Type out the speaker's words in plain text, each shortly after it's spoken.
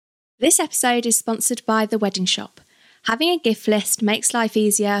This episode is sponsored by The Wedding Shop. Having a gift list makes life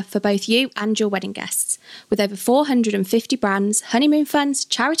easier for both you and your wedding guests. With over 450 brands, honeymoon funds,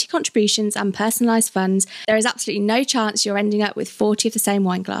 charity contributions and personalised funds, there is absolutely no chance you're ending up with 40 of the same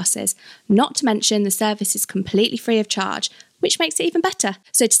wine glasses. Not to mention the service is completely free of charge, which makes it even better.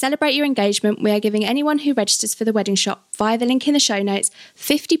 So to celebrate your engagement, we are giving anyone who registers for The Wedding Shop via the link in the show notes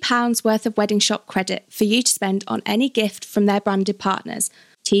 £50 worth of Wedding Shop credit for you to spend on any gift from their branded partners.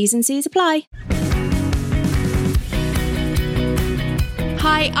 T's and C's apply.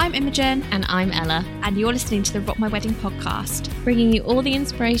 Hi, I'm Imogen. And I'm Ella. And you're listening to the Rock My Wedding podcast, bringing you all the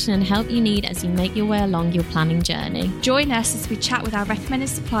inspiration and help you need as you make your way along your planning journey. Join us as we chat with our recommended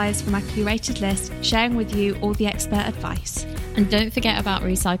suppliers from our curated list, sharing with you all the expert advice. And don't forget about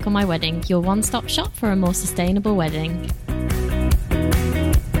Recycle My Wedding, your one-stop shop for a more sustainable wedding.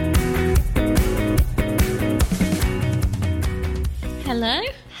 Hello.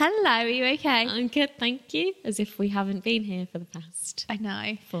 Hello, are you okay? I'm good, thank you. As if we haven't been here for the past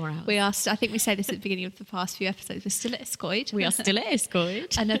 4 hours. We are. I think we said this at the beginning of the past few episodes. We're still at Escoid. We are still at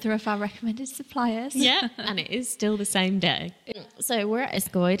Escoid. Another of our recommended suppliers. Yeah, and it is still the same day. So we're at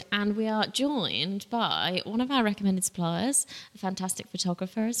Escoid and we are joined by one of our recommended suppliers, a fantastic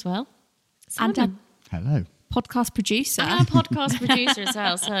photographer as well. Simon. And hello. Podcast producer. And our podcast producer as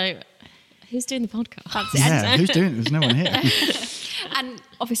well. So who's doing the podcast? Yeah, who's doing it? There's no one here. And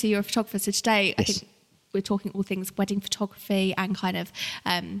obviously you're a photographer, so today I think we're talking all things wedding photography and kind of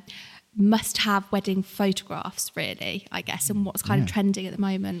must-have wedding photographs, really, I guess, and what's kind of trending at the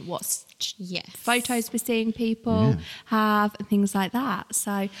moment, what's photos we're seeing people have and things like that.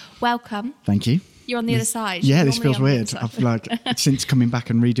 So welcome. Thank you. You're on the other side. Yeah, this feels weird. I've since coming back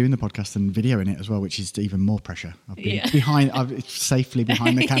and redoing the podcast and videoing it as well, which is even more pressure. I've been safely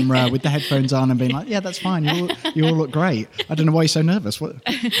behind the camera with the headphones on and being like, yeah, that's fine. You all look great. I don't know why you're so nervous.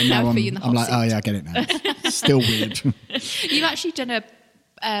 And now I'm like, oh yeah, I get it now. It's still weird. You've actually done a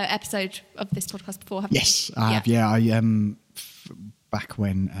episode of this podcast before, haven't you? Yes, I have. Yeah, I back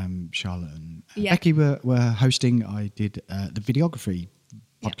when Charlotte and Becky were hosting, I did the videography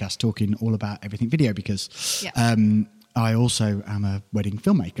podcast talking all about everything video because I also am a wedding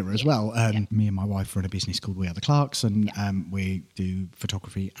filmmaker as well. Me and my wife run a business called We Are the Clarks, and we do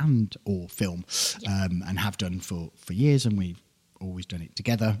photography and or film and have done for years, and we've always done it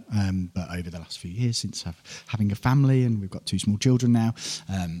together, but over the last few years since having a family, and we've got 2 small children now,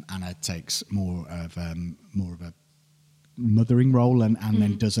 Anna takes more of a mothering role and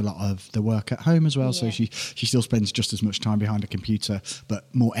then does a lot of the work at home as well, so she still spends just as much time behind a computer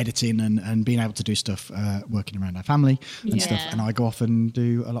but more editing and being able to do stuff working around our family and stuff, and I go off and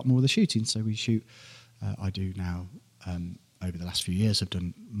do a lot more of the shooting. So we shoot I do now over the last few years I've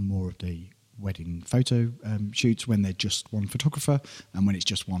done more of the wedding photo shoots when they're just one photographer, and when it's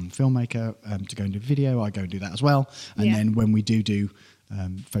just one filmmaker to go and do video, I go and do that as well. And then when we do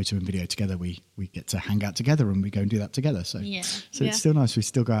photo and video together, we get to hang out together and we go and do that together. So it's still nice. We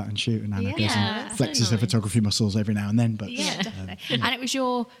still go out and shoot, and Anna goes and flexes her photography muscles every now and then. But definitely. And it was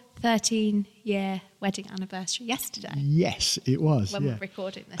your 13-year wedding anniversary yesterday. Yes, it was. When we're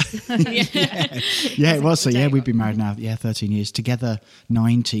recording this. It was. So we've been married now 13 years together,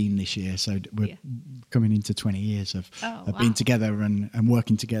 19 this year. So we're coming into 20 years of being together and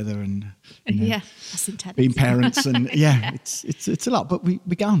working together and that's intense. Being parents and it's a lot, but we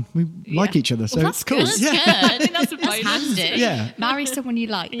get on. We like each other, so it's cool. That's good. I think that's handy. Yeah, marry someone you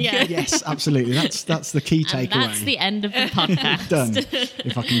like. Yeah. Yes, absolutely. That's the key takeaway. That's the end of the podcast. Done.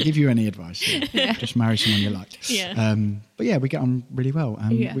 If I can give you any advice, just marry someone you like. Yeah. But we get on really well.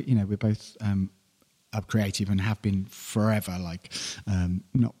 We're both creative and have been forever.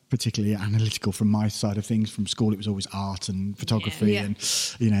 Not particularly analytical from my side of things. From school, it was always art and photography, and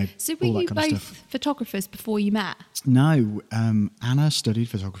So were you both photographers before you met? No, Anna studied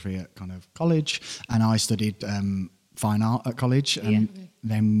photography at kind of college, and I studied fine art at college, and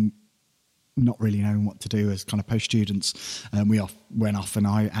then not really knowing what to do as kind of post-students, we went off, and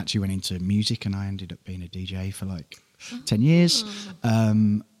I actually went into music, and I ended up being a DJ for 10 years,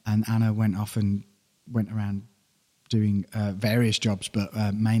 and Anna went off and went around doing various jobs, but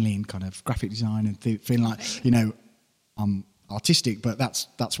mainly in kind of graphic design and feeling like, I'm artistic, but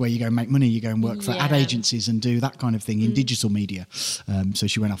that's where you go and make money. You go and work for ad agencies and do that kind of thing in digital media. So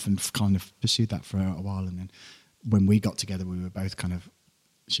she went off and kind of pursued that for a while, and then when we got together, we were both kind of,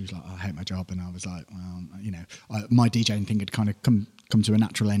 she was like, I hate my job, and I was like, well, my DJing thing had kind of come to a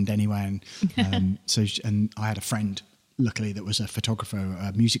natural end anyway, and and I had a friend luckily there was a photographer,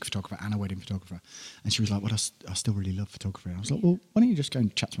 a music photographer and a wedding photographer. And she was like, well, I still really love photography. And I was like, well, why don't you just go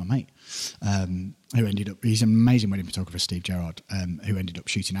and chat to my mate, who ended up, he's an amazing wedding photographer, Steve Gerrard, who ended up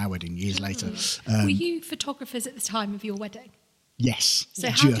shooting our wedding years later. Were you photographers at the time of your wedding? Yes, So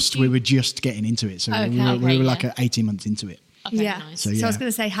how did you- we were just getting into it. So we were like 18 months into it. Okay, Yeah. nice. So I was going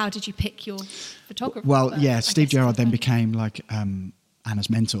to say, how did you pick your photographer? Well, But yeah, I Steve guess Gerrard it's then fine. became like Anna's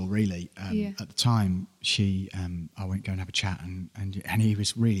mentor, really. Yeah. At the time, I went go and have a chat, and he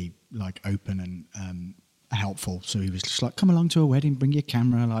was really like open and helpful. So he was just like, come along to a wedding, bring your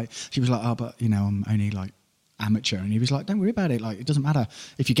camera. Like, she was like, oh, but I'm only like amateur. And he was like, don't worry about it. Like, it doesn't matter.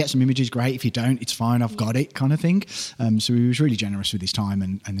 If you get some images, great. If you don't, it's fine. I've got it, kind of thing. So he was really generous with his time,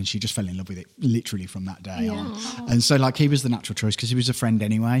 and then she just fell in love with it literally from that day on. And so like he was the natural choice because he was a friend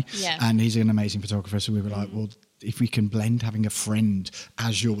anyway, and he's an amazing photographer. So we were like, well, if we can blend having a friend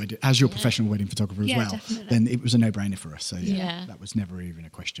as your professional wedding photographer as Yeah, well, definitely. then it was a no-brainer for us. So Yeah. that was never even a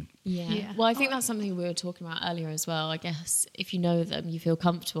question. Yeah. Yeah. Well, I think that's something we were talking about earlier as well. I guess if you know them, you feel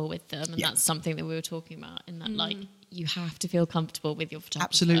comfortable with them. And that's something that we were talking about in that, like, you have to feel comfortable with your photographer.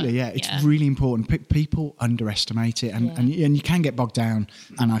 Absolutely, yeah. It's really important. People underestimate it, and you can get bogged down,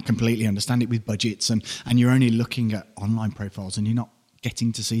 and I completely understand it with budgets, and you're only looking at online profiles, and you're not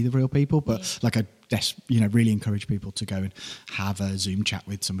getting to see the real people. But like I really encourage people to go and have a Zoom chat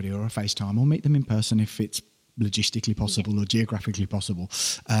with somebody or a FaceTime or meet them in person if it's logistically possible or geographically possible.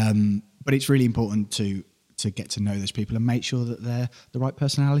 But it's really important to get to know those people and make sure that they're the right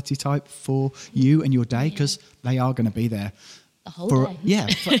personality type for you and your day, because they are going to be there The whole day. Yeah,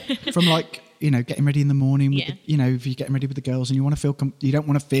 from like getting ready in the morning. With Yeah. if you're getting ready with the girls and you want to feel, you don't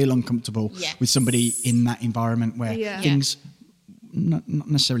want to feel uncomfortable Yes. with somebody in that environment where things. Not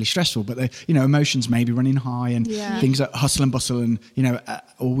necessarily stressful, but emotions may be running high and things are hustle and bustle, and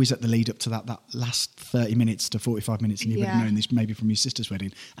always at the lead up to that last 30 minutes to 45 minutes, and you've known this maybe from your sister's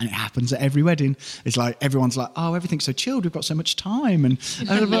wedding, and it happens at every wedding. It's like everyone's like, oh, everything's so chilled, we've got so much time, and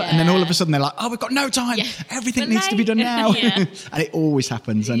and then all of a sudden they're like, oh, we've got no time, everything needs to be done now. And it always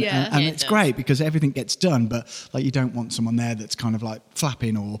happens, and it's great because everything gets done, but like you don't want someone there that's kind of like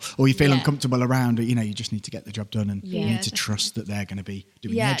flapping or you feel uncomfortable around, or you just need to get the job done, and you need to trust that they're going to be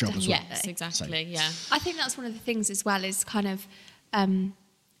doing their job as well. Yes, exactly. Yeah. I think that's one of the things as well is kind of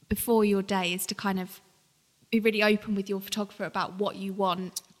before your day is to kind of be really open with your photographer about what you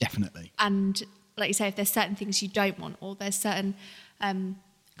want. Definitely. And like you say, if there's certain things you don't want, or there's certain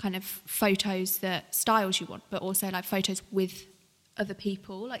kind of photos that styles you want, but also like photos with other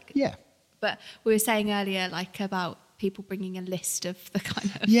people. But we were saying earlier like about people bringing a list of the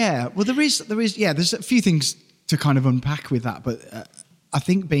kind of... Yeah, well, there's a few things to kind of unpack with that, but I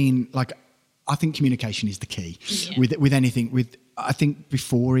think communication is the key with anything. I think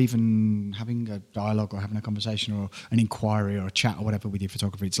before even having a dialogue or having a conversation or an inquiry or a chat or whatever with your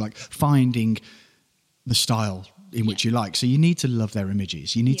photographer, it's like finding the style in which you like. So you need to love their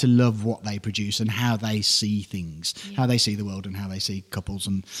images. You need to love what they produce and how they see things, how they see the world and how they see couples.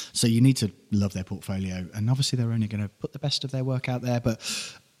 And so you need to love their portfolio. And obviously they're only going to put the best of their work out there, but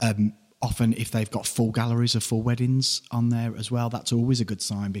often if they've got full galleries of full weddings on there as well, that's always a good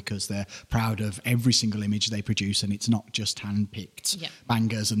sign because they're proud of every single image they produce, and it's not just hand-picked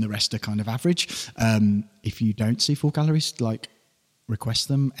bangers and the rest are kind of average. If you don't see full galleries, like request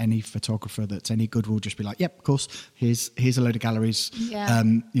them. Any photographer that's any good will just be like, yep, of course, here's a load of galleries,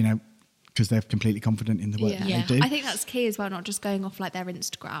 because they're completely confident in the work that they do. I think that's key as well, not just going off like their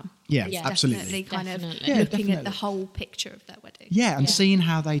Instagram. Yeah, It's absolutely. Definitely kind of Definitely. looking at the whole picture of their wedding. Yeah, and seeing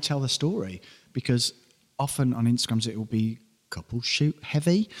how they tell the story, because often on Instagrams it will be couple shoot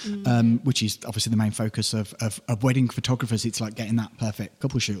heavy, which is obviously the main focus of wedding photographers. It's like getting that perfect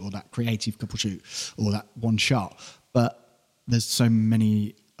couple shoot or that creative couple shoot or that one shot. But there's so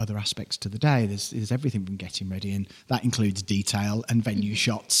many other aspects to the day. There's everything from getting ready, and that includes detail and venue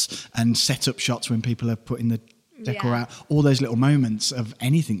shots and setup shots when people are putting the decor out. All those little moments of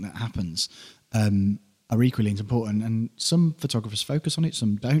anything that happens are equally as important, and some photographers focus on it,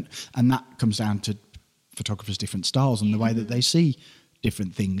 some don't, and that comes down to photographers' different styles and the way that they see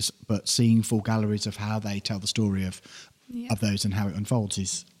different things. But seeing full galleries of how they tell the story of those and how it unfolds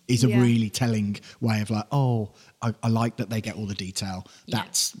is a really telling way of like, oh, I like that they get all the detail.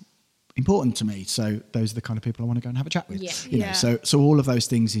 That's important to me. So those are the kind of people I want to go and have a chat with. You know, so all of those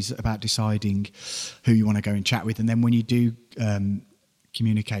things is about deciding who you want to go and chat with, and then when you do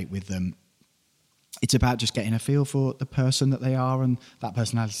communicate with them, it's about just getting a feel for the person that they are and that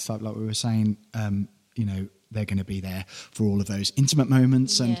personality type, like we were saying. You know, they're going to be there for all of those intimate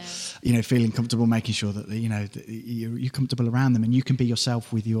moments, and feeling comfortable, making sure that you're comfortable around them, and you can be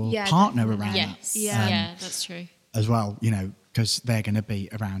yourself with your partner around. Yes, Yeah. that's true. as well, you know, because they're going to be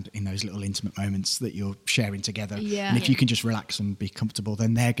around in those little intimate moments that you're sharing together. Yeah. And if you can just relax and be comfortable,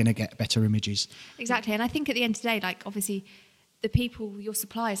 then they're going to get better images. Exactly. And I think at the end of the day, like obviously the people, your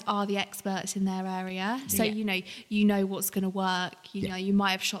suppliers are the experts in their area. So, Yeah. you know what's going to work. You Yeah. know, you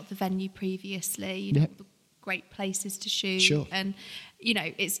might have shot the venue previously, you know, Yeah. the great places to shoot. Sure. And, you know,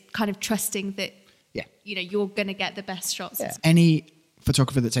 it's kind of trusting that, Yeah. you know, you're going to get the best shots. Yeah. Any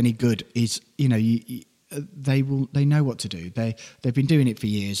photographer that's any good is, you know, they know what to do. They've been doing it for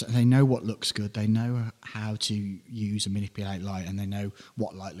years, and they know what looks good. They know how to use and manipulate light, and they know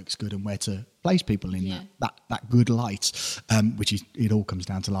what light looks good and where to place people in Yeah. that good light. Which is, it all comes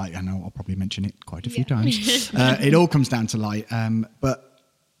down to light. I know I'll probably mention it quite a few Yeah. times. It all comes down to light. But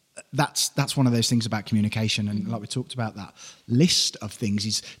that's one of those things about communication, and like we talked about, that list of things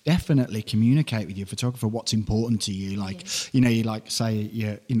is definitely communicate with your photographer what's important to you. Like, you know, you like say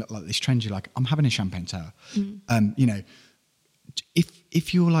you're like this trend, you're like, I'm having a champagne tower. You know,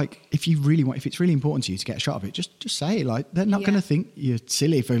 if you're like, if it's really important to you to get a shot of it, just say it. Like, they're not going to think you're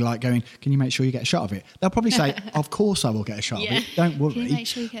silly for like going, can you make sure you get a shot of it? They'll probably say, of course I will get a shot of it. Don't worry. Can you make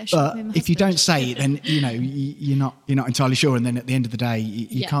sure you get a shot of But my if you don't husband? say it, then you know you're not entirely sure, and then at the end of the day, you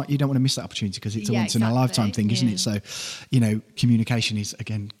Yeah. don't want to miss that opportunity, because it's a Yeah, once in a lifetime exactly. thing, isn't it? So, you know, communication is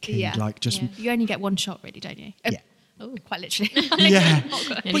again key. Yeah. Like, just Yeah. You only get one shot, really, don't you? Yeah. Oh, quite literally. yeah, Yeah,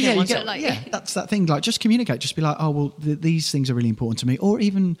 well, you get one get, shot, like- that's that thing. Like, just communicate. Just be like, oh well, these things are really important to me. Or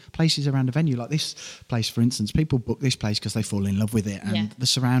even places around a venue, like this place, for instance. People book this place because they fall in love with it, and Yeah. the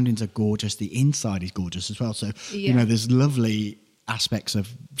surroundings are gorgeous. The inside is gorgeous as well. So you Yeah. know, there's lovely aspects of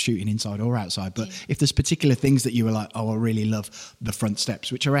shooting inside or outside. But if there's particular things that you were like, oh, I really love the front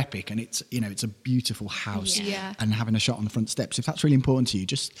steps, which are epic, and it's, you know, it's a beautiful house, Yeah. and having a shot on the front steps, if that's really important to you,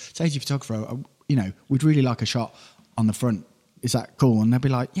 just say to your photographer, you know, we'd really like a shot on the front. Is that cool? And they'll be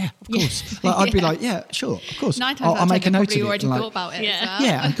like, yeah, of course. Like, I'd be like, yeah, sure, of course. 9 times out I'll of 10, make a they've note probably of it. already and, like, thought about it. Yeah. As well.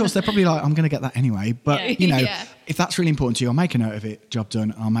 yeah, and of course they're probably like, I'm going to get that anyway. But Yeah. you know, Yeah. if that's really important to you, I'll make a note of it. Job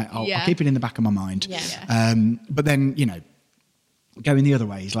done. I'll Yeah. keep it in the back of my mind. Yeah. But then, you know, going the other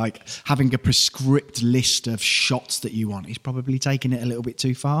way is like having a prescript list of shots that you want is probably taking it a little bit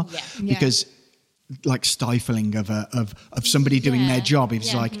too far. Yeah. Yeah. Because like stifling of somebody doing their Yeah. job. It's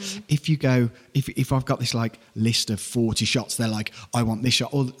Yeah. like, if you go, if I've got this like list of 40 shots, they're like, I want this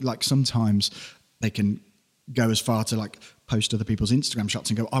shot. Or like sometimes they can go as far to like post other people's Instagram shots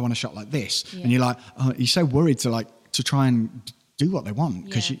and go, I want a shot like this. Yeah. And you're like, oh, you're so worried to try and do what they want,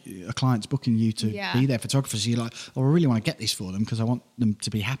 because Yeah. a client's booking you to Yeah. be their photographer. So you're like, oh, I really want to get this for them because I want them to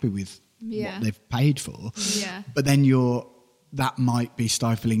be happy with Yeah. what they've paid for. Yeah. But then that might be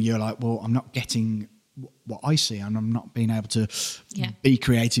stifling. You're like, well, I'm not getting what I see, and I'm not being able to Yeah. be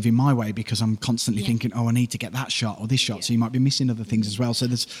creative in my way because I'm constantly Yeah. thinking, oh, I need to get that shot or this shot. So you might be missing other things as well. So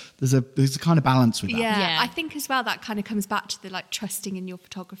there's a kind of balance with that. Yeah, Yeah. I think as well that kind of comes back to the like trusting in your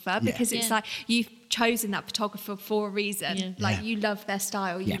photographer, because it's Yeah. like you've chosen that photographer for a reason. Yeah. Like Yeah. you love their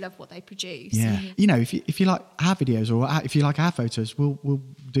style, you Yeah. love what they produce. Yeah, you know, if you like our videos or if you like our photos, we'll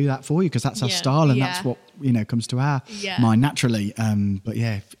do that for you, because that's our Yeah. style, and Yeah. that's what, you know, comes to our Yeah. mind naturally. But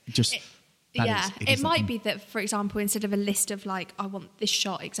yeah, just that Yeah, is- it is that might thing. be that, for example, instead of a list of like, I want this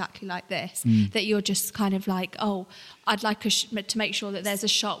shot exactly like this, Mm. that you're just kind of like, oh, I'd like to make sure that there's a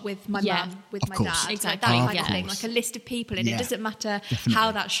shot with my Yeah. mum, with Of my course. dad, like Exactly. that Of kind of thing, course. like a list of people, and Yeah. it doesn't matter Definitely.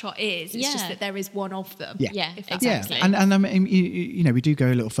 how that shot is. It's Yeah. just that there is one of them. Yeah. Yeah, if that Yeah, makes exactly. sense. and I mean, you know, we do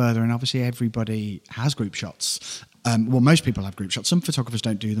go a little further, and obviously everybody has group shots. Well, most people have group shots. Some photographers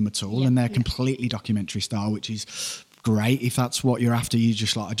don't do them at all, Yeah. and they're completely documentary style, which is great if that's what you're after. You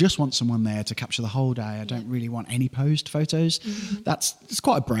just like, I just want someone there to capture the whole day. I don't really want any posed photos. It's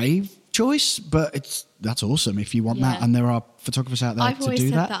quite a brave choice, but that's awesome if you want that. Yeah. And there are photographers out there I've to always do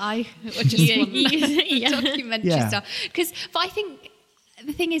said that. that I just want Yeah. documentary Yeah. stuff. But I think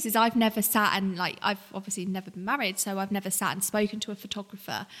the thing is I've never sat and like, I've obviously never been married, so I've never sat and spoken to a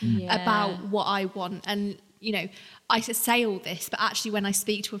photographer Yeah. about what I want. And, you know, I say all this, but actually when I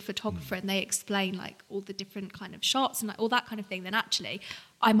speak to a photographer and they explain like all the different kind of shots and like all that kind of thing, then actually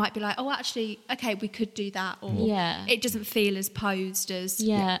I might be like, oh, actually, okay, we could do that. Or Yeah. it doesn't feel as posed as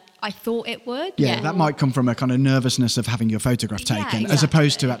Yeah. I thought it would. Yeah, Yeah. that might come from a kind of nervousness of having your photograph Yeah, taken, as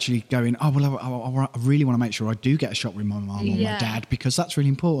opposed to exactly. actually going, oh, well, I really want to make sure I do get a shot with my mum or my Yeah. dad, because that's really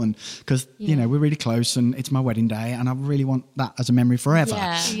important. Because, you Yeah. know, we're really close and it's my wedding day and I really want that as a memory forever.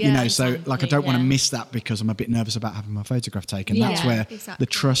 Yeah. You Yeah, know, so like I exactly, don't want to yeah. miss that because I'm a bit nervous about having my photograph taken. Yeah, That's where exactly. the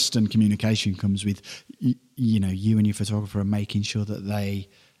trust and communication comes with, you know, you and your photographer are making sure that they,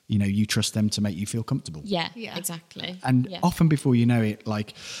 you know, you trust them to make you feel comfortable. Yeah, Yeah. exactly. And yeah. often before you know it,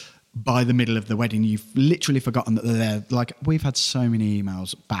 like by the middle of the wedding, you've literally forgotten that they're there. Like, we've had so many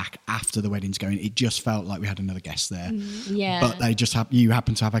emails back after the wedding's going. It just felt like we had another guest there. Yeah. But they just you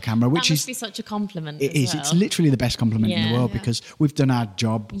happen to have a camera, which that must is be such a compliment. It as is. well. It's literally the best compliment in the Yeah. world, Yeah. because we've done our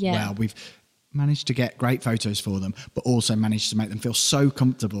job Yeah. well. We've managed to get great photos for them, but also managed to make them feel so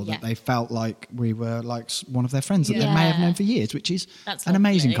comfortable that Yeah. they felt like we were like one of their friends that they Yeah. may have known for years, which is That's an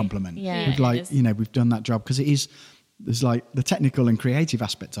amazing lovely. compliment. Yeah, We've it like, is. we've done that job, because it is. There's like the technical and creative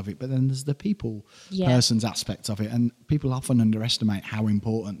aspects of it, but then there's the people person's aspects of it, and people often underestimate how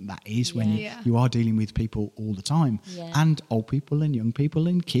important that is when Yeah. you are dealing with people all the time, Yeah. and old people and young people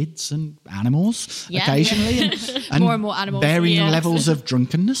and kids and animals Yeah. occasionally, and More and more animals. varying Yes. levels of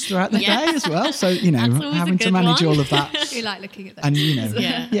drunkenness throughout the Yeah. day as well. So That's always a having to good manage one. all of that, You like looking at them. and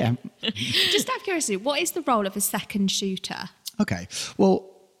Yeah. yeah. Just out of curiosity, what is the role of a second shooter? Okay. Well,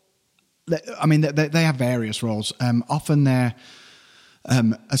 they have various roles. Often they're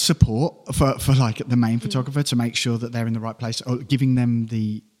a support for like the main photographer to make sure that they're in the right place, or giving them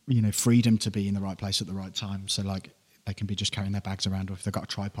the freedom to be in the right place at the right time. So like they can be just carrying their bags around, or if they've got a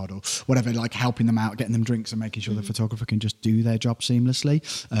tripod or whatever, like helping them out, getting them drinks, and making sure the photographer can just do their job seamlessly.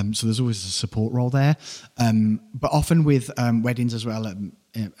 So there's always a support role there. But often with weddings as well,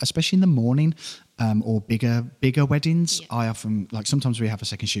 especially in the morning, or bigger weddings, I often, like, sometimes we have a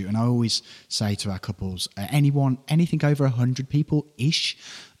second shoot, and I always say to our couples, anything over 100 people ish,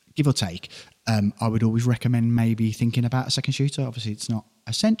 give or take, I would always recommend maybe thinking about a second shooter. Obviously it's not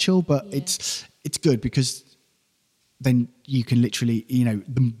essential, but it's good, because then you can literally,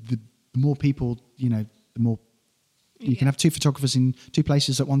 the more people, the more you can have two photographers in two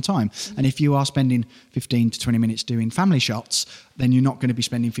places at one time. And if you are spending 15 to 20 minutes doing family shots, then you're not going to be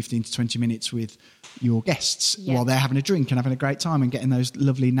spending 15 to 20 minutes with your guests while they're having a drink and having a great time and getting those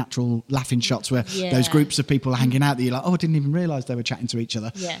lovely natural laughing shots where those groups of people are hanging out that you're like, oh, I didn't even realise they were chatting to each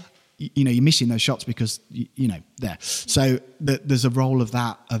other. Yeah. You're missing those shots because, there. So there's a role of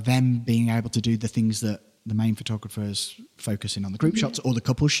that, of them being able to do the things that the main photographer is focusing on, the group shots or the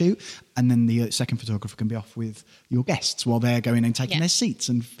couple shoot, and then the second photographer can be off with your guests while they're going and taking their seats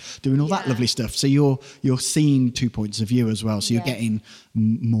and doing all that lovely stuff. So you're seeing 2 points of view as well. So you're getting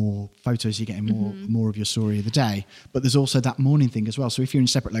more photos, you're getting more of your story of the day. But there's also that morning thing as well. So if you're in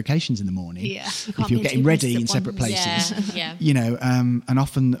separate locations in the morning, You if can't you're be in getting two ready places in at separate once. places, Yeah. and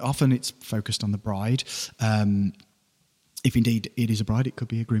often it's focused on the bride. If indeed it is a bride, it could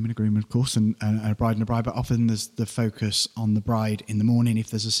be a groom and a groom, of course, and a bride and a bride, but often there's the focus on the bride in the morning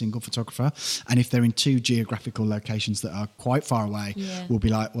if there's a single photographer. And if they're in two geographical locations that are quite far away, we'll be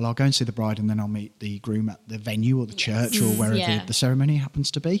like, well, I'll go and see the bride and then I'll meet the groom at the venue or the church or wherever the ceremony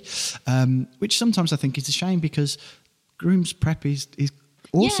happens to be, which sometimes I think is a shame, because groom's prep is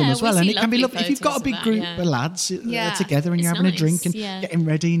awesome Yeah, as we well, and see it can be lovely lovely if you've got a photos big of that, group yeah. of lads together and It's you're having a nice, drink and yeah. getting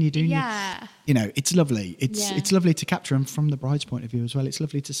ready and you're doing Yeah. it's lovely. It's lovely to capture them from the bride's point of view as well. It's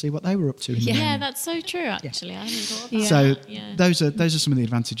lovely to see what they were up to in the Yeah, morning. that's so true. Actually, I hadn't thought about So that. Yeah. those are some of the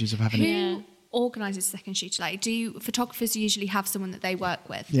advantages of having Who it. Yeah. organises second shooter? Like, do photographers usually have someone that they work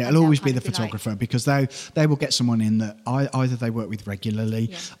with? Yeah, and it'll always they'll be the kind of photographer, because they will get someone in that either they work with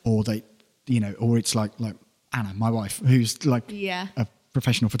regularly or they, or it's like Anna, my wife, who's like a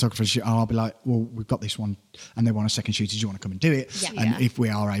professional photographer. I'll be like, well, we've got this one and they want a second shooter. Do you want to come and do it? Yeah. And if we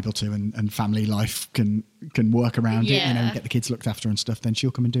are able to, and family life can work around it, Yeah. and get the kids looked after and stuff, then she'll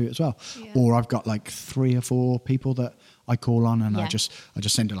come and do it as well. Yeah. Or I've got like 3 or 4 people that I call on, and Yeah. I just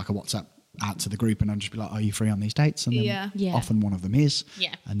send her like a WhatsApp out to the group, and I'll just be like, are you free on these dates? And then Yeah. often one of them is.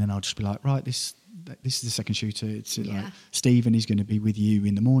 Yeah. And then I'll just be like, right, this is the second shooter. It's like Yeah. Steve, and he's going to be with you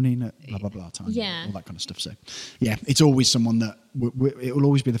in the morning at blah, blah, blah time. Yeah. All that kind of stuff. So, yeah, it's always someone that it will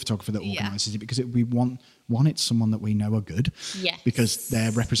always be the photographer that organises it, because we want it's someone that we know are good. Yes. Because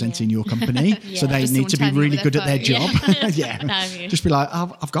they're representing your company. Yeah. So they Just need to be someone really turning good up at their with job. their phone. yeah. No. Just be like,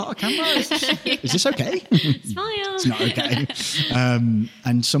 I've got a camera. Is this okay? It's fine. It's not okay.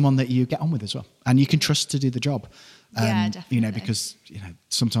 And someone that you get on with as well, and you can trust to do the job. Yeah, definitely. Because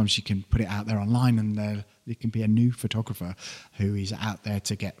sometimes you can put it out there online, and there can be a new photographer who is out there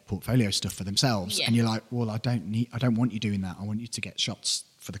to get portfolio stuff for themselves, Yeah. and you're like, well, I don't want you doing that. I want you to get shots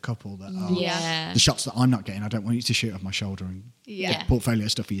for the couple that are Yeah. the shots that I'm not getting. I don't want you to shoot off my shoulder and Yeah. get portfolio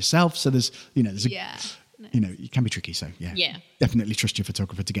stuff for yourself. So there's a Yeah. it can be tricky. So Yeah. definitely trust your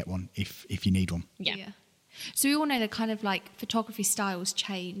photographer to get one if you need one. Yeah. So we all know that kind of like photography styles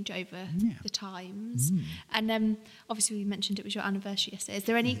change over the times. And obviously we mentioned it was your anniversary yesterday. Is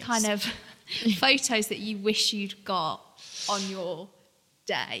there any kind of photos that you wish you'd got on your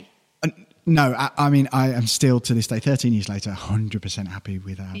day? No, I mean, I am still to this day, 13 years later, 100% happy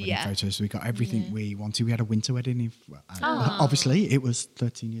with our wedding photos. We got everything we wanted. We had a winter wedding. Obviously, it was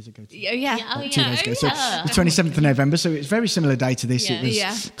 13 years ago. 2 days ago. So the 27th of November. So it's a very similar day to this. It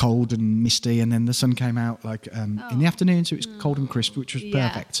was cold and misty, and then the sun came out like in the afternoon, so it was cold and crisp, which was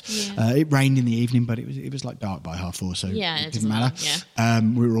perfect. It rained in the evening, but it was like dark by 4:30, so it didn't matter.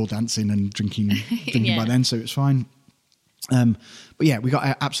 We were all dancing and drinking by then, so it was fine. But yeah, we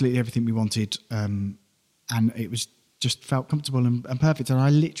got absolutely everything we wanted, and it was just felt comfortable and perfect. And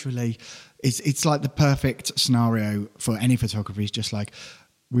I literally, it's like the perfect scenario for any photography. It's just like,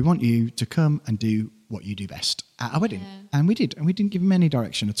 we want you to come and do what you do best at our wedding. And we did. And we didn't give him any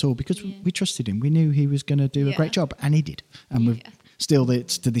direction at all because we trusted him. We knew he was going to do a great job, and he did. And we've still,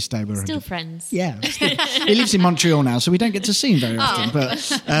 to this day, we're still friends. Yeah. He lives in Montreal now, so we don't get to see him very often.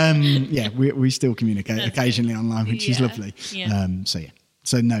 But we still communicate occasionally online, which is lovely.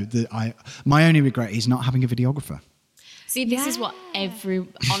 So no, my only regret is not having a videographer. See, this is what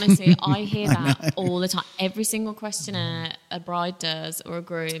honestly, I hear that all the time. Every single questionnaire a bride does or a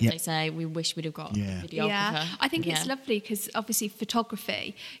groom, they say, we wish we'd have got a videographer. Yeah, I think it's lovely because obviously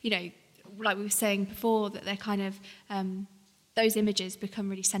photography, like we were saying before, that they're kind of... those images become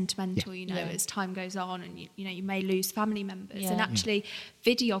really sentimental, as time goes on, and you may lose family members. And actually,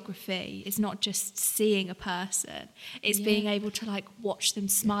 videography is not just seeing a person; it's being able to like watch them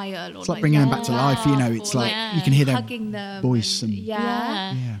smile, or it's like bringing them back to life. It's like you can hear their hugging them, voice, and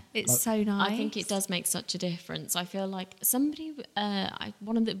it's so nice. I think it does make such a difference. I feel like somebody,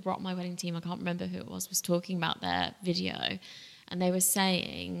 one of the Rock My Wedding team, I can't remember who it was talking about their video. And they were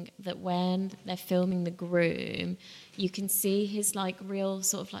saying that when they're filming the groom, you can see his like real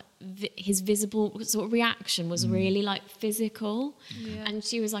sort of like his visible sort of reaction was really like physical. And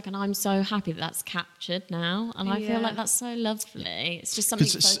she was like, and I'm so happy that that's captured now. And I feel like that's so lovely. It's just something.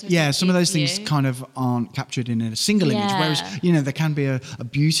 Some of those things kind of aren't captured in a single image. Whereas there can be a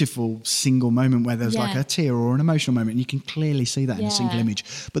beautiful single moment where there's like a tear or an emotional moment, and you can clearly see that in a single image.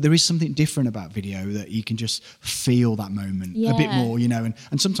 But there is something different about video that you can just feel that moment a bit more,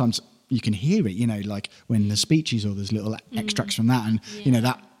 and sometimes you can hear it, like when the speeches or there's little extracts from that, and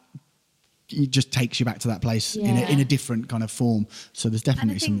that it just takes you back to that place in a different kind of form. So there's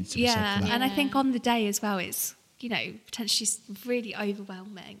definitely something to be said for that. And I think on the day as well, it's potentially really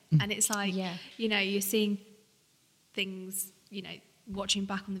overwhelming, and it's like you're seeing things watching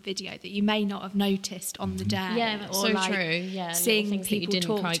back on the video that you may not have noticed on the day. Yeah, that's so true. Seeing people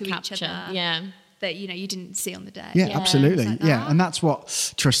talk to each other. That you didn't see on the day. Yeah, absolutely. Like and that's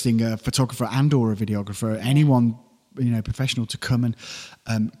what trusting a photographer and or a videographer, anyone professional to come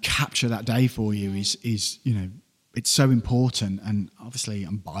and capture that day for you is it's so important. And obviously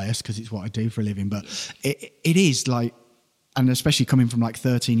I'm biased because it's what I do for a living, but it is like, and especially coming from like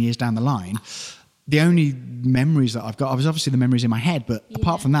 13 years down the line, the only memories that I've got, obviously the memories in my head, but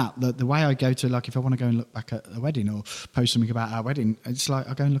apart from that, the way I go to, like, if I want to go and look back at a wedding or post something about our wedding, it's like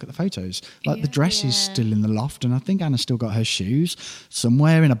I go and look at the photos. Like the dress is still in the loft, and I think Anna's still got her shoes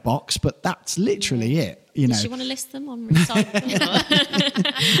somewhere in a box, but that's literally it. Does she want to list them on recycle?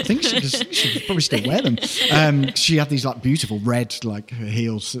 I think she could probably still wear them. She had these like beautiful red like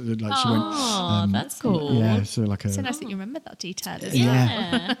heels. Like she went. That's cool. Yeah, so like so nice that you remember that detail.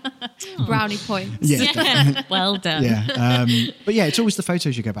 Brownie points. Yeah, well done. Yeah, but yeah, it's always the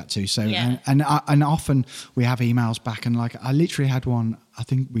photos you go back to. So and often we have emails back, and like I literally had one. I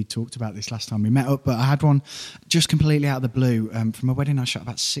think we talked about this last time we met up, but I had one just completely out of the blue from a wedding I shot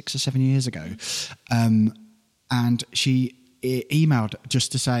about 6 or 7 years ago. And she emailed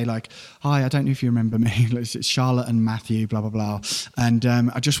just to say like, hi, I don't know if you remember me, it's Charlotte and Matthew, blah, blah, blah. And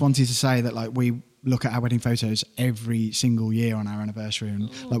I just wanted to say that like we look at our wedding photos every single year on our anniversary, and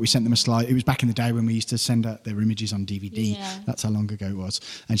like we sent them a slide. It was back in the day when we used to send out their images on DVD. That's how long ago it was.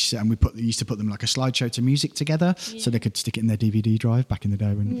 And she said, and we used to put them like a slideshow to music together, so they could stick it in their DVD drive back in the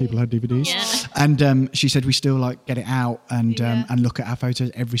day when people had DVDs. And she said we still like get it out and look at our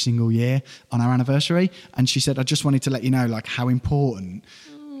photos every single year on our anniversary. And she said, I just wanted to let you know like how important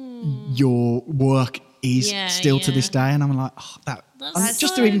your work is still to this day. And I'm like,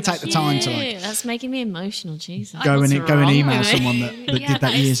 just to even take the time to like, that's making me emotional. Jesus, go and email someone that did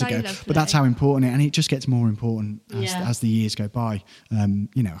that years ago. Lovely. But that's how important it, and it just gets more important as the years go by. I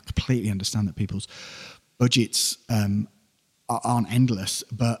completely understand that people's budgets aren't endless,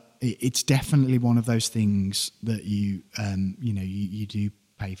 but it's definitely one of those things that you do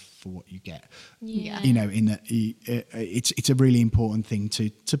pay for what you get. Yeah. You know, in that it's a really important thing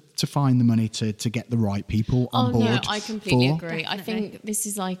to find the money to get the right people on board. No, I completely for. agree. I think this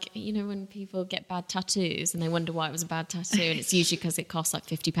is like, you know, when people get bad tattoos and they wonder why it was a bad tattoo, and it's usually because it costs like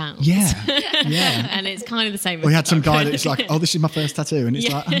 £50. Yeah, yeah. And it's kind of the same. We had some guy that was like, "Oh, this is my first tattoo," and it's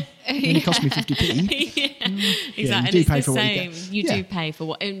like, "Oh, it only cost me 50p." Exactly. you And do it's pay the for what you same. get. You Yeah. do pay for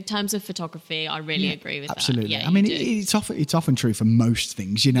what. In terms of photography, I really agree with Absolutely. that. Yeah, I mean, you do. it's often true for most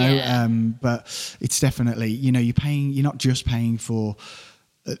things, you know, Yeah. but it's definitely, you know, you're not just paying for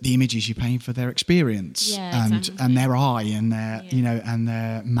the images, you're paying for their experience Yeah, and exactly. their eye and their, you know, and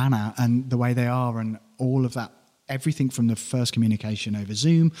their manner and the way they are and all of that. Everything from the first communication over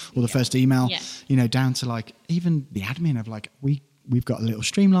Zoom or the first email, Yeah. you know, down to like even the admin of like we've got a little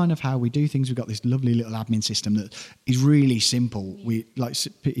streamline of how we do things. We've got this lovely little admin system that is really simple. We like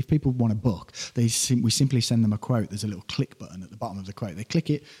if people want a book, we simply send them a quote. There's a little click button at the bottom of the quote. They click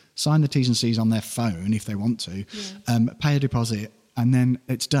it, sign the T's and C's on their phone if they want to, pay a deposit, and then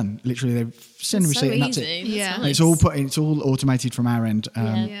it's done. Literally, they send a It's so receipt and that's easy. it. That's Yeah. nice. It's all automated from our end,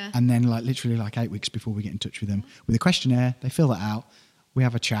 Yeah. and then like literally like 8 weeks before we get in touch with them with a questionnaire, they fill that out. We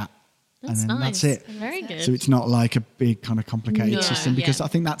have a chat, That's and then nice. that's it. Very good. So it's not like a big kind of complicated No, system because yeah. I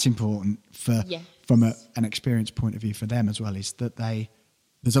think that's important for Yes. from an experience point of view for them as well. Is that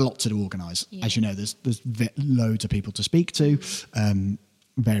there's a lot to organise. Yeah. As you know, there's loads of people to speak to,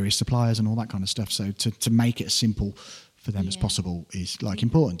 various suppliers and all that kind of stuff. So to make it as simple for them as Yeah. possible is like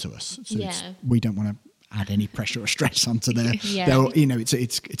important to us. So Yeah. we don't want to add any pressure or stress onto Yeah. their you know,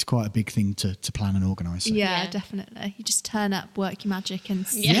 it's quite a big thing to plan and organise. So. Yeah, Yeah. definitely. You just turn up, work your magic, and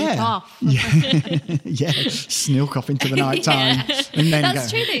sneak Yeah. off. Yeah, snilk off into the night time and then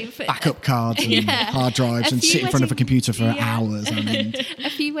That's go true, though. backup cards and hard drives A and few sit in front of a wedding- computer for yeah. hours. I mean, A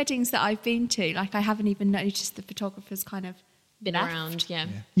few weddings that I've been to, like I haven't even noticed the photographers kind of Been left. around, yeah.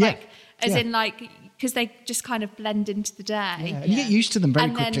 yeah, Like, as yeah. in like, because they just kind of blend into the day. Yeah, and you get used to them very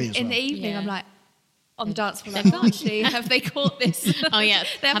and quickly then as in well. the evening, Yeah. I'm like, on the dance floor, like, actually, have they caught this? Oh yeah,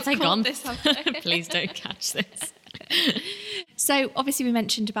 they have haven't they caught gone? this, have they? Please don't catch this. So obviously we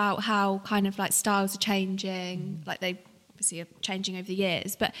mentioned about how kind of like styles are changing, like they obviously are changing over the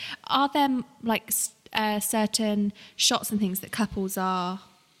years, but are there like certain shots and things that couples are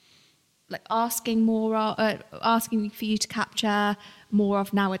like asking asking for you to capture more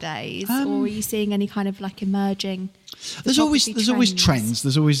of nowadays, or are you seeing any kind of like emerging? There's always photography trends.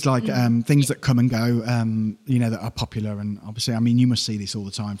 There's always like things that come and go, you know, that are popular. And obviously, I mean, you must see this all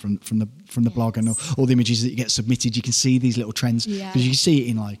the time from the blog and all the images that you get submitted. You can see these little trends because Yeah. you can see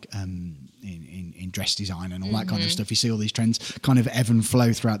it in like in dress design and all that kind of stuff. You see all these trends kind of ebb and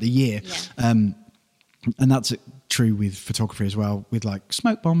flow throughout the year. Yeah. And that's true with photography as well, with like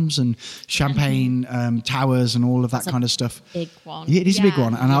smoke bombs and champagne towers and all of that kind of stuff. Big one. Yeah, it is a big Yeah.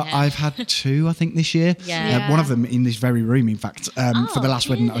 one. And Yeah. I've had two, I think, this year. Yeah. One of them in this very room, in fact, for the last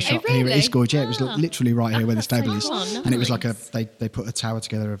wedding that I really? shot Oh, here at really? Isgorge. Yeah, it was literally right here where this That's table so is. cool. And it was like Nice. they put a tower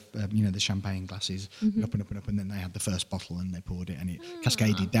together of, you know, the champagne glasses up and up and up. And then they had the first bottle and they poured it and it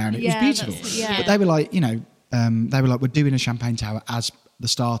cascaded down. It Yeah, was beautiful. that's- yeah. But they were like, you know, they were like, we're doing a champagne tower as the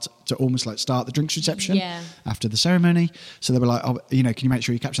start to almost like start the drinks reception Yeah. after the ceremony. So they were like, oh, you know, can you make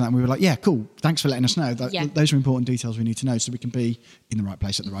sure you capture that? And we were like, yeah, cool. Thanks for letting us know. Yeah. Those are important details we need to know so we can be in the right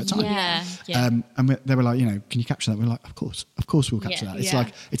place at the right time. Yeah, yeah. They were like, you know, can you capture that? We were like, of course we'll capture Yeah. that. It's Yeah.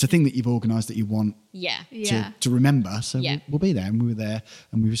 like, it's a thing that you've organised that you want Yeah. Yeah. to remember. So Yeah. we'll be there. And we were there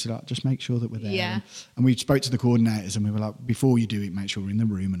and we were just like, just make sure that we're there. Yeah. And we spoke to the coordinators and we were like, before you do it, make sure we're in the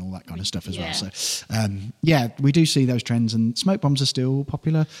room and all that kind of stuff as Yeah. well. So, yeah, we do see those trends and smoke bombs are still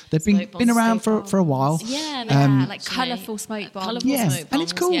popular. They've been Smoke bombs around still for a while. Yeah, Yeah, like so colourful smoke bombs. Colourful Yeah, smoke and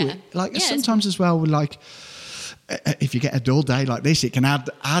it's bombs, cool. yeah. Like Yeah, it's sometimes as well, like if you get a dull day like this, it can add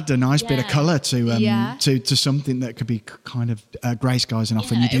a nice bit of Yeah. colour to Yeah. to something that could be kind of grey skies, and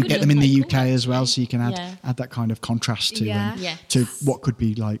often Yeah, you it do would get them look in the quite UK cool, as well, actually. so you can Yeah. add that kind of contrast to Yeah. Yeah. to what could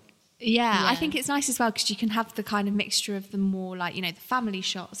be like. Yeah, I Yeah. think it's nice as well because you can have the kind of mixture of the more like, you know, the family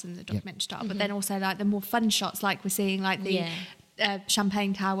shots and the documentary style, but then also like the more fun shots, like we're seeing like the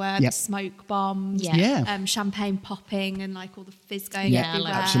champagne tower, Yep. the smoke bombs, Yeah. Yeah. champagne popping and like all the fizz going Yeah,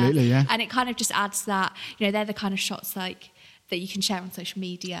 everywhere. like- Absolutely, yeah. And it kind of just adds that, you know, they're the kind of shots like that you can share on social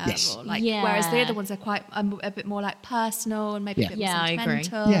media, Yes. or like, Yeah. whereas the other ones are quite a bit more like personal and maybe Yeah. a bit Yeah, more I agree.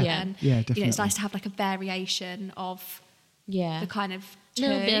 sentimental. Yeah. And, Yeah, You know, definitely. it's nice to have like a variation of Yeah. the kind of A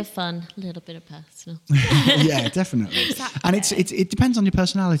little bit two. of fun, a little bit of personal. Yeah, definitely. And it depends on your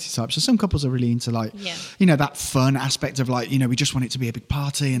personality type. So some couples are really into like, Yeah. you know, that fun aspect of like, you know, we just want it to be a big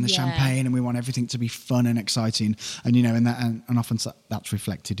party and the Yeah. champagne, and we want everything to be fun and exciting. And you know, and often that's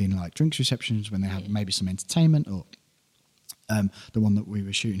reflected in like drinks receptions when they have maybe some entertainment or The one that we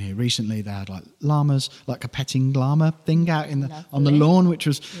were shooting here recently, they had like llamas, like a petting llama thing out on the lawn, which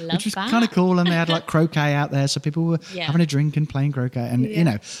was kind of cool. And they had like croquet out there, so people were having a drink and playing croquet, and you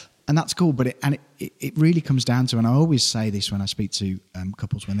know, and that's cool. But it really comes down to, and I always say this when I speak to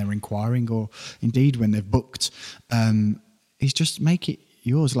couples when they're inquiring, or indeed when they've booked, is just make it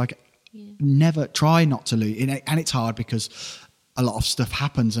yours. Like never try not to lose, and it's hard because a lot of stuff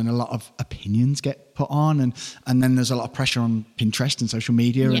happens and a lot of opinions get put on, and then there's a lot of pressure on Pinterest and social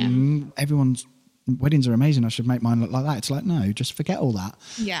media, and everyone's weddings are amazing, I should make mine look like that. It's like, no, just forget all that.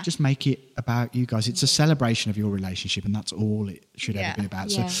 Just make it about you guys. It's a celebration of your relationship, and that's all it should ever be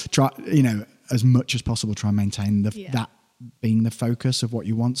about. So try, you know, as much as possible, try and maintain that being the focus of what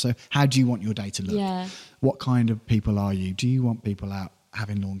you want. So how do you want your day to look? What kind of people are you? Do you want people out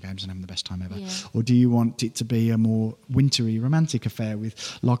having lawn games and having the best time ever, or do you want it to be a more wintry romantic affair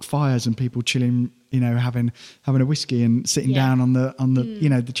with log fires and people chilling, you know, having a whiskey and sitting down on the you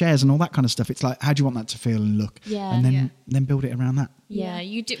know, the chairs and all that kind of stuff? It's like, how do you want that to feel and look? And then build it around that.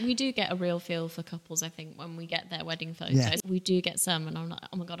 We do get a real feel for couples, I think, when we get their wedding photos. We do get some, and I'm like,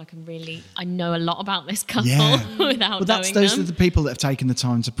 oh my God, I know a lot lot about this couple without knowing those them. are the people that have taken the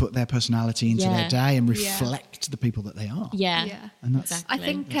time to put their personality into their day and reflect the people that they are. And that's, I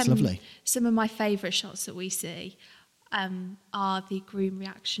think that's lovely. Some of my favourite shots that we see are the groom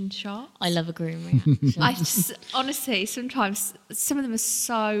reaction shots. I love a groom reaction. I just, honestly, sometimes some of them are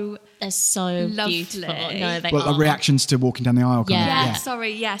so they're so lovely. Beautiful. No, they are. Reactions to walking down the aisle.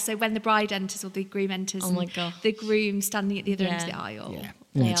 So when the bride enters or the groom enters, oh my God, the groom standing at the other end of the aisle.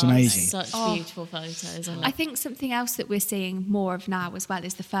 It's amazing. Such beautiful photos. I think something else that we're seeing more of now as well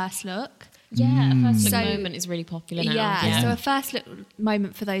is the first look. A first look moment is really popular now. So a first look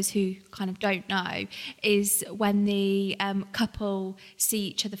moment, for those who kind of don't know, is when the couple see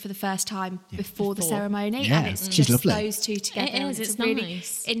each other for the first time before the ceremony, and it's just lovely. Those two together. It's a really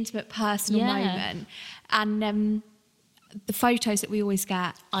intimate, personal moment, and the photos that we always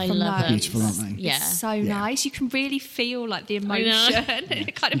get from those, beautiful, aren't they? It's so nice. You can really feel like the emotion.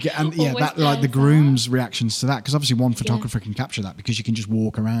 It kind of like the groom's reactions to that, because obviously one photographer can capture that because you can just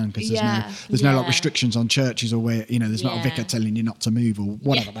walk around, because there's no like restrictions on churches, or where, you know, there's not a vicar telling you not to move or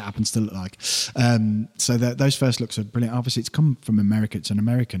whatever that happens to look like. So those first looks are brilliant. Obviously, it's come from America. It's an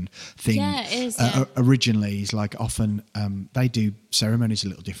American thing. Yeah, it is. Originally, it's like often they do ceremonies a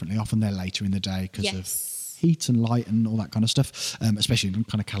little differently. Often they're later in the day because of heat and light and all that kind of stuff, especially in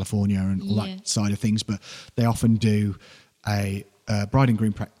kind of California and all that side of things. But they often do a bride and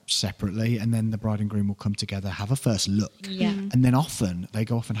groom prep separately, and then the bride and groom will come together, have a first look, and then often they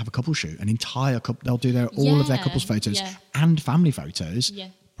go off and have a couple shoot, an entire couple. They'll do all of their couples photos and family photos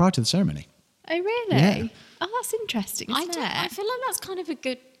prior to the ceremony. Oh, really? Yeah. Oh, that's interesting. I feel like that's kind of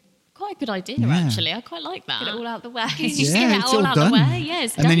quite a good idea, actually. I quite like that. Get it all out the way. Just get it all out the way. Yeah,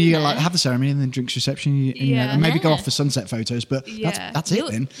 it's and then you done like have the ceremony and then drinks reception, and maybe go off for sunset photos, but that's it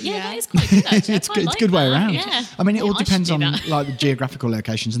then. Yeah, that is quite good, actually. It's a good way around. Yeah. I mean, it all depends on like the geographical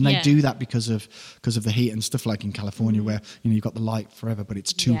locations, and they do that because of the heat and stuff, like in California where, you know, you've got the light forever, but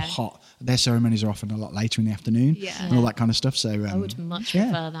it's too hot. Their ceremonies are often a lot later in the afternoon and all that kind of stuff. So I would much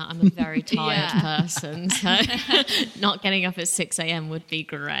prefer that. I'm a very tired person, so not getting up at 6 a.m. would be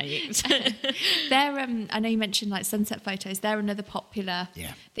great. They're I know you mentioned like sunset photos. They're another popular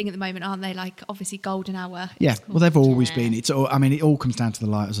thing at the moment, aren't they? Like obviously golden hour. Yeah, well, they've always been. It's all, I mean, it all comes down to the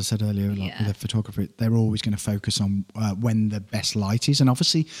light, as I said earlier. Like with a photographer, they're always going to focus on when the best light is, and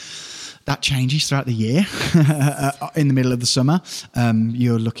obviously that changes throughout the year. In the middle of the summer,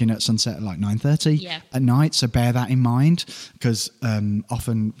 you're looking at sunset at like 9:30 at night, so bear that in mind, because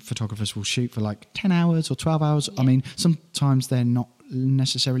often photographers will shoot for like 10 hours or 12 hours. I mean, sometimes they're not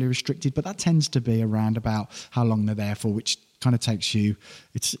necessarily restricted, but that tends to be around about how long they're there for, which kind of takes you,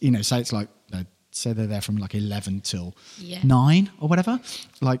 it's, you know, say it's like, say they're there from like 11 till 9 or whatever,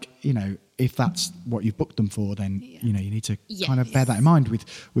 like, you know, if that's what you've booked them for, then you know, you need to kind of bear that in mind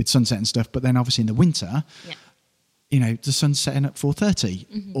with sunset and stuff. But then obviously in the winter, you know, the sun's setting at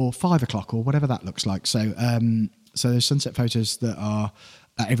 4:30 or 5 o'clock or whatever that looks like. So so there's sunset photos that are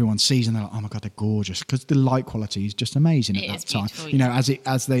everyone sees, and they're like, oh my God, they're gorgeous, because the light quality is just amazing at that time. You know, as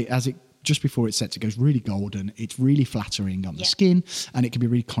it just before it sets, it goes really golden. It's really flattering on the skin, and it can be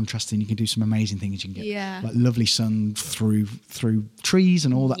really contrasting. You can do some amazing things. You can get like lovely sun through trees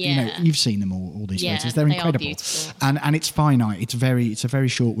and all that. You know, you've seen them all these photos. They're incredible, and it's finite. It's a very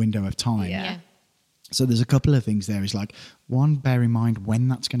short window of time. So there's a couple of things there. Is like, one, bear in mind when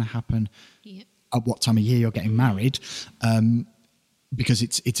that's going to happen, at what time of year you're getting married. because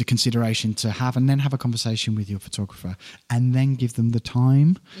it's a consideration to have, and then have a conversation with your photographer, and then give them the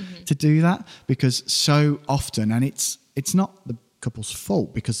time to do that, because so often, and it's not the couple's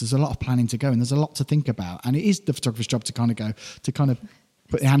fault, because there's a lot of planning to go and there's a lot to think about, and it is the photographer's job to kind of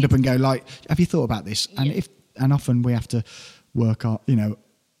put your hand up and go like, have you thought about this? And and often we have to work on,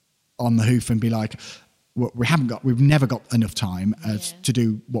 on the hoof and be like, well, we've never got enough time to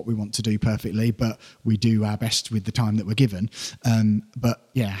do what we want to do perfectly, but we do our best with the time that we're given. But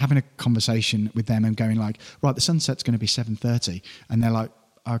yeah, having a conversation with them and going like, right, the sunset's going to be 7:30, and they're like,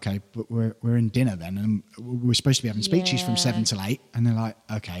 okay, but we're in dinner then, and we're supposed to be having speeches from 7 till 8, and they're like,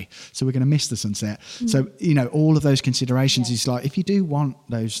 okay, so we're going to miss the sunset. So all of those considerations is like, if you do want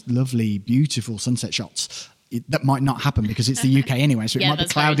those lovely, beautiful sunset shots, that might not happen because it's the UK anyway, so it might be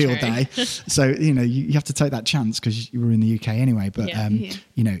cloudy all day. So you have to take that chance because you were in the UK anyway. But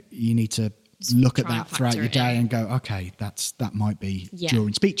you need to look at that throughout your day and go, okay, that might be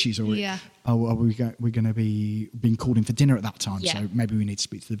during speeches, or are we going to be being called in for dinner at that time? So maybe we need to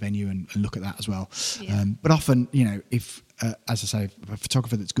speak to the venue and look at that as well. But often, if as I say, a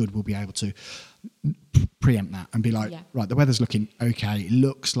photographer that's good will be able to preempt that and be like, right, the weather's looking okay. It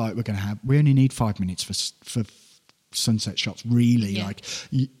looks like we only need 5 minutes for sunset shots. Really, like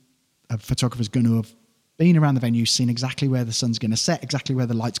a photographer's going to have been around the venue, seen exactly where the sun's going to set, exactly where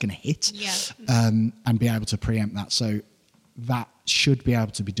the light's going to hit, and be able to preempt that. So that should be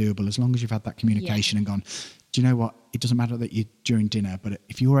able to be doable as long as you've had that communication and gone, do you know what? It doesn't matter that you're during dinner, but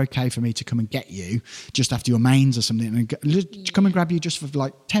if you're okay for me to come and get you just after your mains or something, and come and grab you just for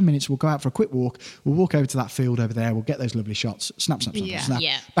like 10 minutes, we'll go out for a quick walk. We'll walk over to that field over there. We'll get those lovely shots. Snap.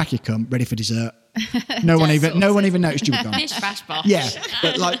 Back you come, ready for dessert. No one even noticed you were gone. Bish, bash, bosh. Yeah,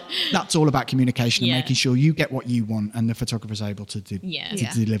 but like that's all about communication and making sure you get what you want, and the photographer's able to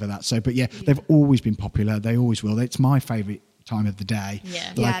deliver that. So, but they've always been popular. They always will. It's my favourite time of the day.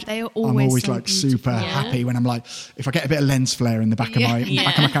 They are always I'm always so like super happy when I'm like, if I get a bit of lens flare in the back of my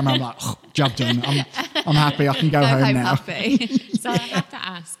camera, I'm like, job done. I'm happy. I can go home now. So I have to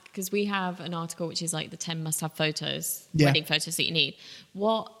ask, because we have an article which is like the 10 must-have photos, wedding photos that you need.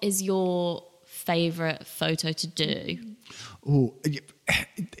 What is your favourite photo to do? Oh, it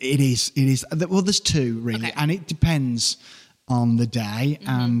is. Well, there's two really, and it depends on the day.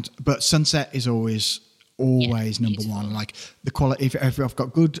 But sunset is always number one. Like the quality. If I've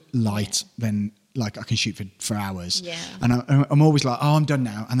got good light, then like I can shoot for hours. And I'm always like, I'm done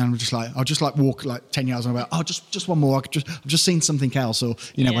now, and then I'll just walk like 10 yards and I'm like, just one more. I've just seen something else, or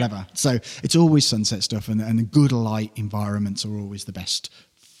whatever. So it's always sunset stuff, and good light environments are always the best.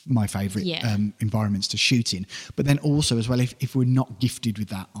 My favourite environments to shoot in. But then also as well, if we're not gifted with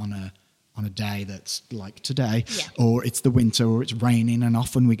that on a day that's like today, or it's the winter, or it's raining, and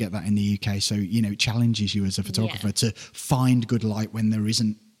often we get that in the UK. So it challenges you as a photographer to find good light when there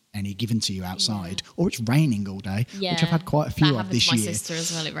isn't any given to you outside, or it's raining all day, which I've had quite a few of this year. My sister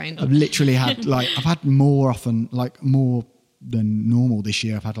as well. It rained. I've literally had I've had more than normal this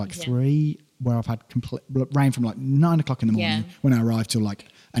year. I've had 3 where I've had complete rain from 9 o'clock in the morning when I arrived till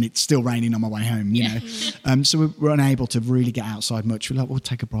and it's still raining on my way home, you know. So we're unable to really get outside much. We'll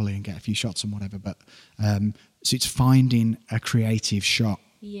take a brolly and get a few shots and whatever. But so it's finding a creative shot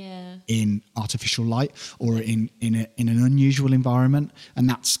in artificial light or in an unusual environment, and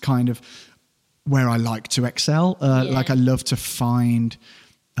that's kind of where I like to excel. I love to find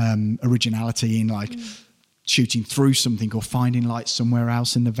originality in shooting through something or finding light somewhere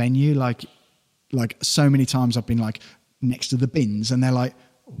else in the venue. Like so many times I've been next to the bins and they're like,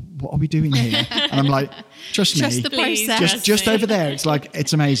 what are we doing here? And I'm like, trust me, the process. just over there. It's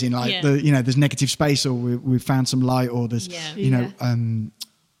it's amazing. There's negative space, or we've found some light, or there's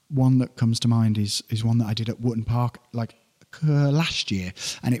one that comes to mind is one that I did at Wootton Park last year,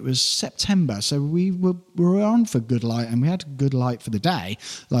 and it was September, so we were on for good light, and we had good light for the day.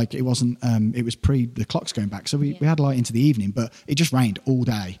 It wasn't it was pre the clocks going back, so we had light into the evening, but it just rained all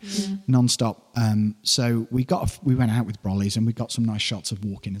day non-stop. So we went out with brollies and we got some nice shots of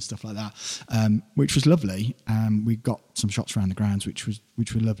walking and stuff like that, which was lovely. We got some shots around the grounds which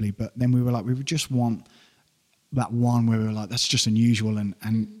were lovely, but then we were we would just want that one where we were that's just unusual,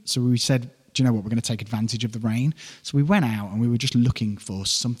 and so we said, do you know what, we're going to take advantage of the rain. So we went out and we were just looking for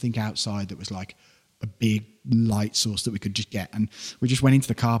something outside that was a big light source that we could just get. And we just went into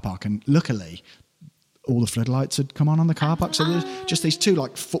the car park, and luckily all the floodlights had come on the car park. So there's just these 2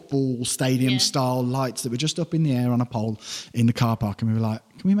 football stadium style lights that were just up in the air on a pole in the car park. And we were like,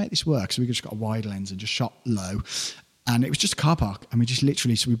 can we make this work? So we just got a wide lens and just shot low. And it was just a car park. And we just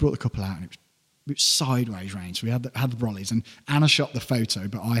literally, so we brought the couple out, and it was it was sideways rain, so we had the brollies, and Anna shot the photo,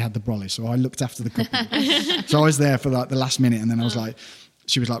 but I had the brollies, so I looked after the couple. So I was there for like the last minute, and then I was like,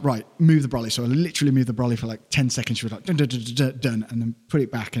 she was like, right, move the brolly. So I literally moved the brolly for like 10 seconds. She was like, dun, dun, dun, dun, dun, and then put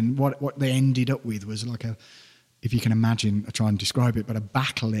it back. And what they ended up with was like if you can imagine, I try and describe it, but a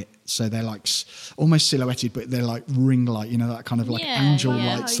backlit. So they're like almost silhouetted, but they're like ring light, you know, that kind of like angel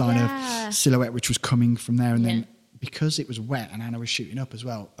light sign of silhouette, which was coming from there. And then because it was wet and Anna was shooting up as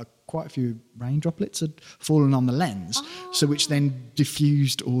well, quite a few rain droplets had fallen on the lens, so which then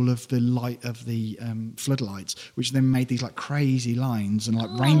diffused all of the light of the floodlights, which then made these like crazy lines and like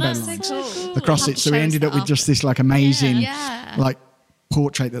rainbow lines across it. So we ended up with just this like amazing like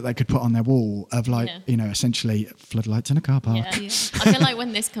portrait that they could put on their wall of like, you know, essentially floodlights in a car park. Yeah. I feel like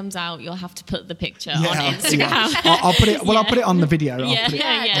when this comes out, you'll have to put the picture on Instagram. Yeah. I'll put it. Well, I'll put it on the video.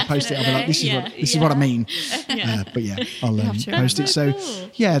 I'll post it. I'll be like, this is what I mean. But I'll post it. So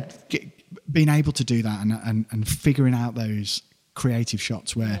being able to do that and figuring out those creative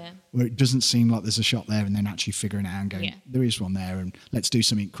shots where it doesn't seem like there's a shot there, and then actually figuring it out and going, there is one there, and let's do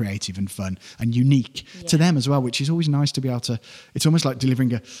something creative and fun and unique to them as well, which is always nice to be able to. It's almost like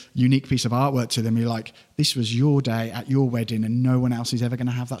delivering a unique piece of artwork to them. You're like, this was your day at your wedding, and no one else is ever going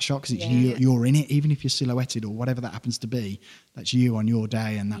to have that shot because it's you're in it, even if you're silhouetted or whatever that happens to be. That's you on your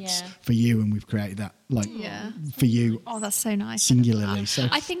day, and that's for you, and we've created that for you. Oh, that's so nice. Singularly. So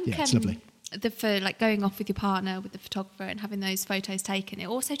I think it's lovely. For like going off with your partner, with the photographer, and having those photos taken, it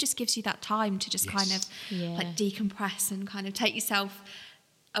also just gives you that time to just kind of like decompress and kind of take yourself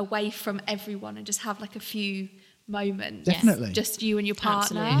away from everyone and just have like a few moments, definitely, just you and your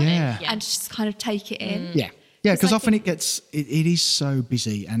partner, and just kind of take it in. Because often it is so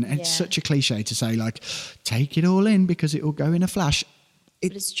busy, and it's such a cliche to say like take it all in because it will go in a flash.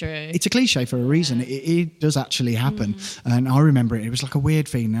 It's true. It's a cliche for a reason. It does actually happen. And I remember it was like a weird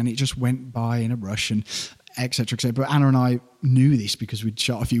feeling, and it just went by in a rush, and et cetera, et cetera. But Anna and I knew this because we'd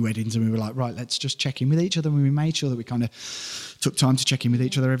shot a few weddings, and we were like, right, let's just check in with each other. And we made sure that we kind of took time to check in with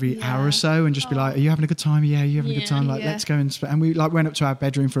each other every hour or so, and just be like, are you having a good time? Yeah, you having a good time? Like, let's go and we like went up to our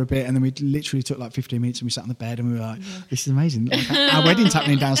bedroom for a bit, and then we literally took like 15 minutes, and we sat on the bed, and we were like, this is amazing. Like, our wedding's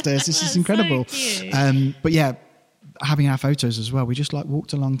happening downstairs. This is incredible. So cute. But having our photos as well, we just like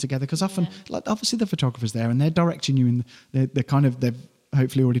walked along together, because often like obviously the photographer's there and they're directing you, and they've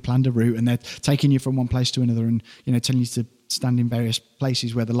hopefully already planned a route, and they're taking you from one place to another, and you know, telling you to stand in various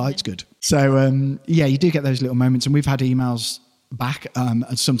places where the light's good. So you do get those little moments, and we've had emails back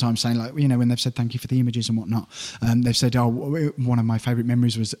sometimes saying, like, you know, when they've said thank you for the images and whatnot, they've said, one of my favourite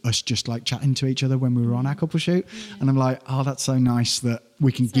memories was us just like chatting to each other when we were on our couple shoot, and I'm like, that's so nice that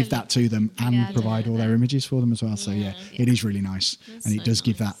we can give that to them and provide all their images for them as well. So it is really nice. That's and it does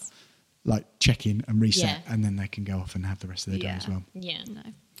give that like check in and reset, and then they can go off and have the rest of their day as well.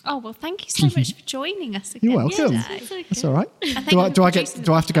 Oh, well, thank you so much for joining us again. You're welcome. That's all right. Do I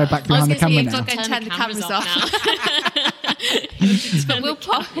have to go back behind the camera now? I've got to turn the cameras off. But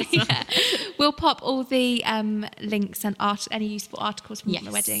we'll pop all the links and any useful articles from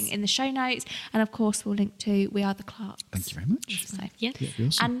the wedding in the show notes, and of course we'll link to We Are the Clarks. Thank you very much. So,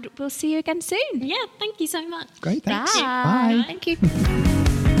 awesome. And we'll see you again soon. Yeah, thank you so much. Great, thanks. Bye. Thank you.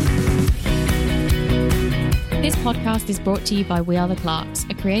 This podcast is brought to you by We Are the Clarks,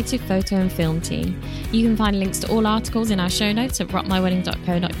 a creative photo and film team. You can find links to all articles in our show notes at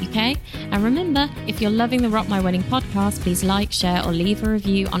rockmywedding.co.uk. And remember, if you're loving the Rock My Wedding podcast, please like, share, or leave a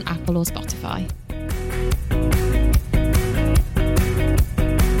review on Apple or Spotify.